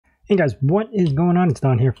Hey guys, what is going on? It's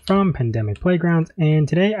Don here from Pandemic Playgrounds, and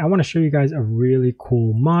today I want to show you guys a really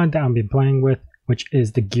cool mod that I've been playing with, which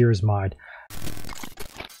is the Gears mod.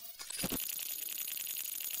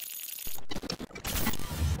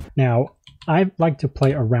 Now, I like to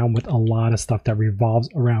play around with a lot of stuff that revolves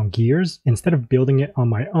around gears. Instead of building it on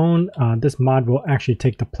my own, this mod will actually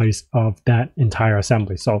take the place of that entire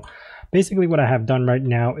assembly. So basically what I have done right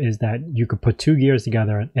now is that you could put two gears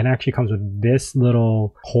together. It actually comes with this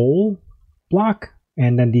little hole block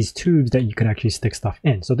and then these tubes that you could actually stick stuff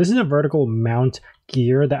in. So this is a vertical mount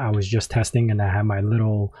gear that I was just testing, and I have my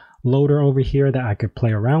little loader over here that I could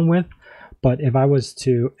play around with. But if I was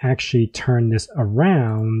to actually turn this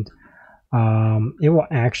around, it will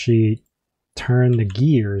actually turn the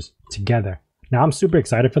gears together. Now I'm super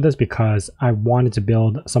excited for this because I wanted to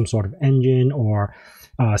build some sort of engine or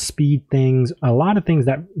speed things, a lot of things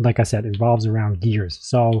that, like I said, revolves around gears.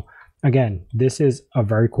 So again, this is a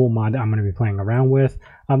very cool mod that I'm going to be playing around with.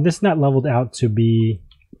 This is not leveled out to be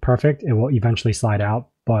perfect. It will eventually slide out,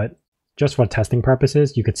 but just for testing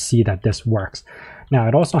purposes, you could see that this works. Now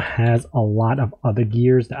it also has a lot of other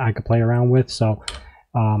gears that I could play around with. So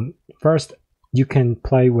first, you can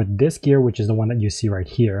play with this gear, which is the one that you see right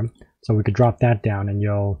here. So we could drop that down and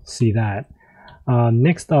you'll see that.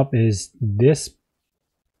 Next up is this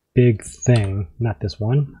big thing, not this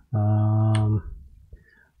one.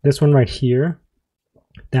 This one right here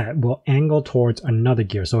that will angle towards another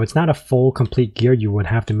gear. So it's not a full complete gear. You would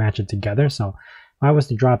have to match it together. So if I was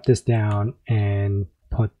to drop this down and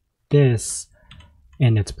put this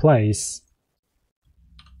in its place,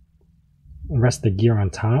 rest the gear on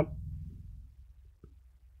top.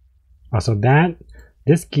 So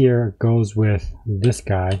this gear goes with this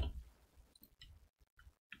guy.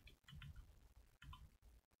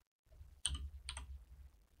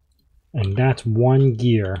 And that's one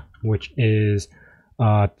gear, which is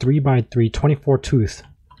 3x3 24 tooth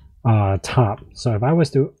top. So if I was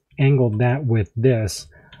to angle that with this,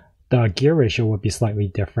 the gear ratio would be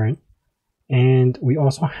slightly different. And we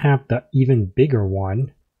also have the even bigger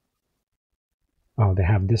one. Oh, they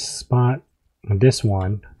have this spot, this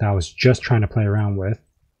one that I was just trying to play around with.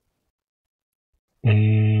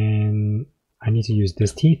 And I need to use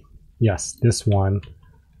this teeth. Yes, this one.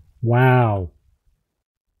 Wow.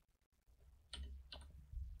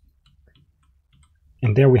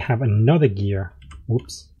 And there we have another gear,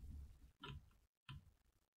 whoops,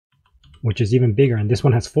 which is even bigger, and this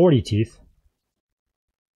one has 40 teeth.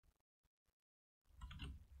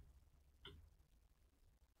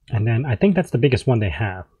 And then I think that's the biggest one they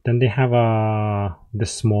have. Then they have the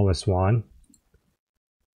smallest one.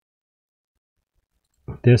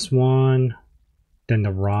 This one, then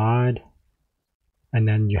the rod, and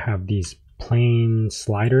then you have these plain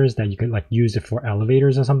sliders that you could like use it for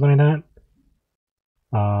elevators or something like that.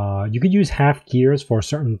 You could use half gears for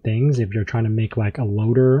certain things if you're trying to make like a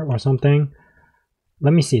loader or something.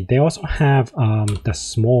 Let me see. They also have the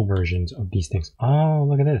small versions of these things. Oh,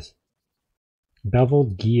 look at this.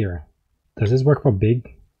 Beveled gear. Does this work for big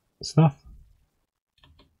stuff?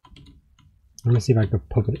 Let me see if I could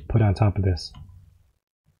put on top of this.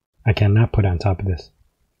 I cannot put on top of this.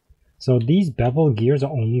 So these bevel gears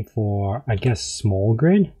are only for, I guess, small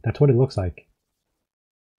grid. That's what it looks like.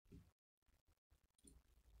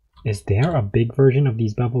 Is there a big version of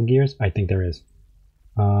these bevel gears? I think there is.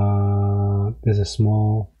 This is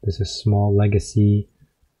small legacy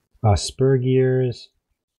spur gears.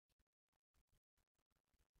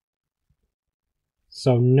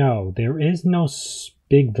 So no, there is no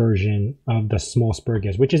big version of the small spur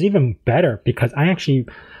gears, which is even better because I actually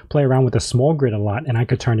play around with the small grid a lot, and I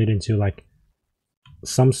could turn it into like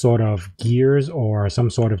some sort of gears or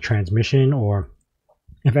some sort of transmission, or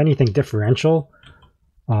if anything, differential.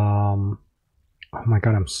 Oh my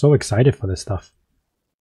god, I'm so excited for this stuff.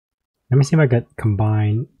 Let me see if I could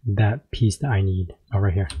combine that piece that I need. Oh,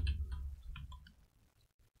 right here.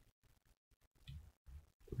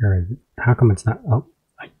 Where is it? How come it's not? Oh,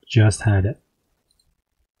 I just had it.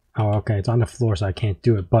 Oh, okay, it's on the floor, so I can't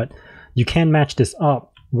do it. But you can match this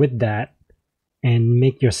up with that and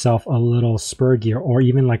make yourself a little spur gear, or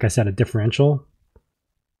even, like I said, a differential.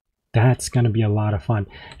 That's going to be a lot of fun.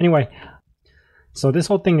 Anyway, so this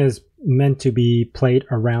whole thing is meant to be played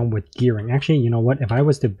around with gearing. Actually, you know what? If I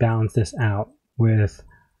was to balance this out with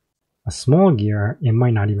a small gear, it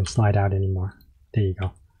might not even slide out anymore. There you go.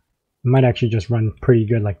 It might actually just run pretty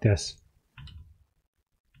good like this.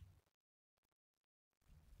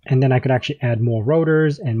 And then I could actually add more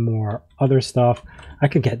rotors and more other stuff. I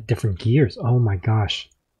could get different gears. Oh my gosh.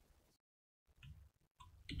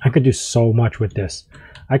 I could do so much with this.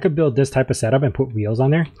 I could build this type of setup and put wheels on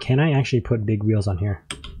there. Can I actually put big wheels on here?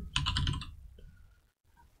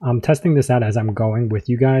 I'm testing this out as I'm going with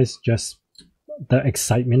you guys. Just the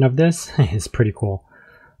excitement of this is pretty cool.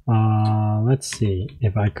 Let's see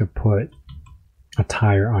if I could put a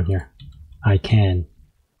tire on here. I can.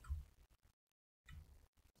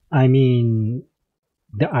 I mean,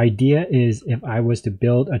 the idea is if I was to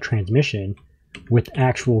build a transmission with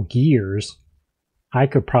actual gears, I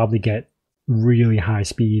could probably get really high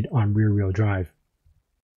speed on rear wheel drive.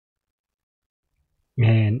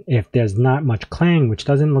 And if there's not much clang, which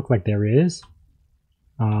doesn't look like there is,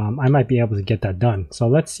 I might be able to get that done. So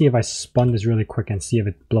let's see if I spun this really quick and see if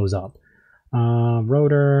it blows up.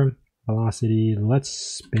 Rotor, velocity, let's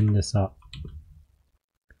spin this up.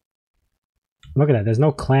 Look at that, there's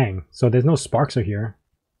no clang, so there's no sparks are here.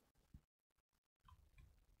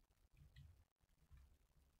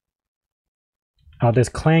 There's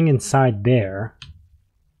clang inside there.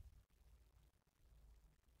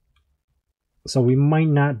 So we might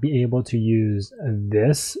not be able to use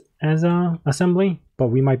this as a assembly, but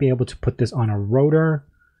we might be able to put this on a rotor.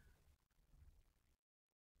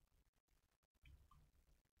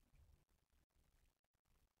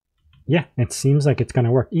 Yeah, it seems like it's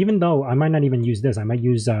gonna work. Even though I might not even use this, I might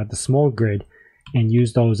use the small grid and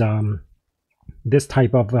use those this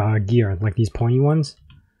type of gear, like these pointy ones.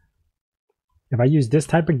 If I use this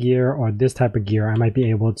type of gear or this type of gear, I might be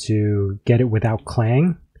able to get it without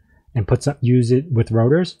clang and use it with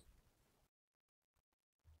rotors.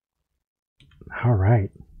 All right.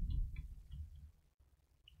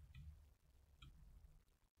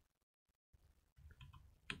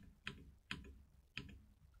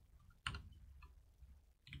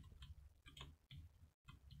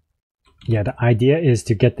 Yeah, the idea is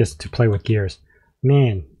to get this to play with gears.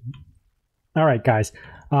 Man. All right, guys.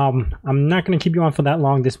 I'm not going to keep you on for that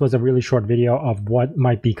long. This was a really short video of what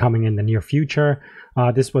might be coming in the near future.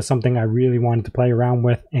 This was something I really wanted to play around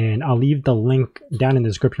with, and I'll leave the link down in the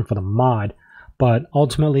description for the mod. But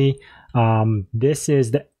ultimately, this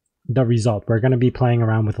is the result. We're going to be playing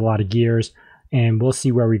around with a lot of gears, and we'll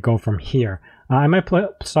see where we go from here. I might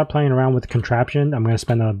start playing around with the contraption. I'm going to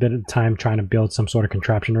spend a bit of time trying to build some sort of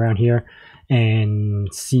contraption around here and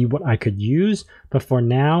see what I could use. But for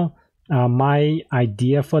now, my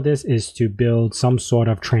idea for this is to build some sort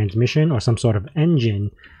of transmission or some sort of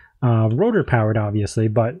engine, rotor powered obviously,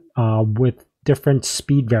 but with different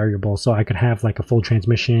speed variables, so I could have like a full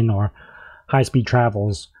transmission or high speed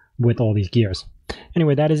travels with all these gears.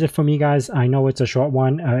 Anyway, that is it for me, guys. I know it's a short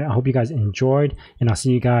one. I hope you guys enjoyed, and I'll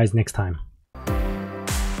see you guys next time.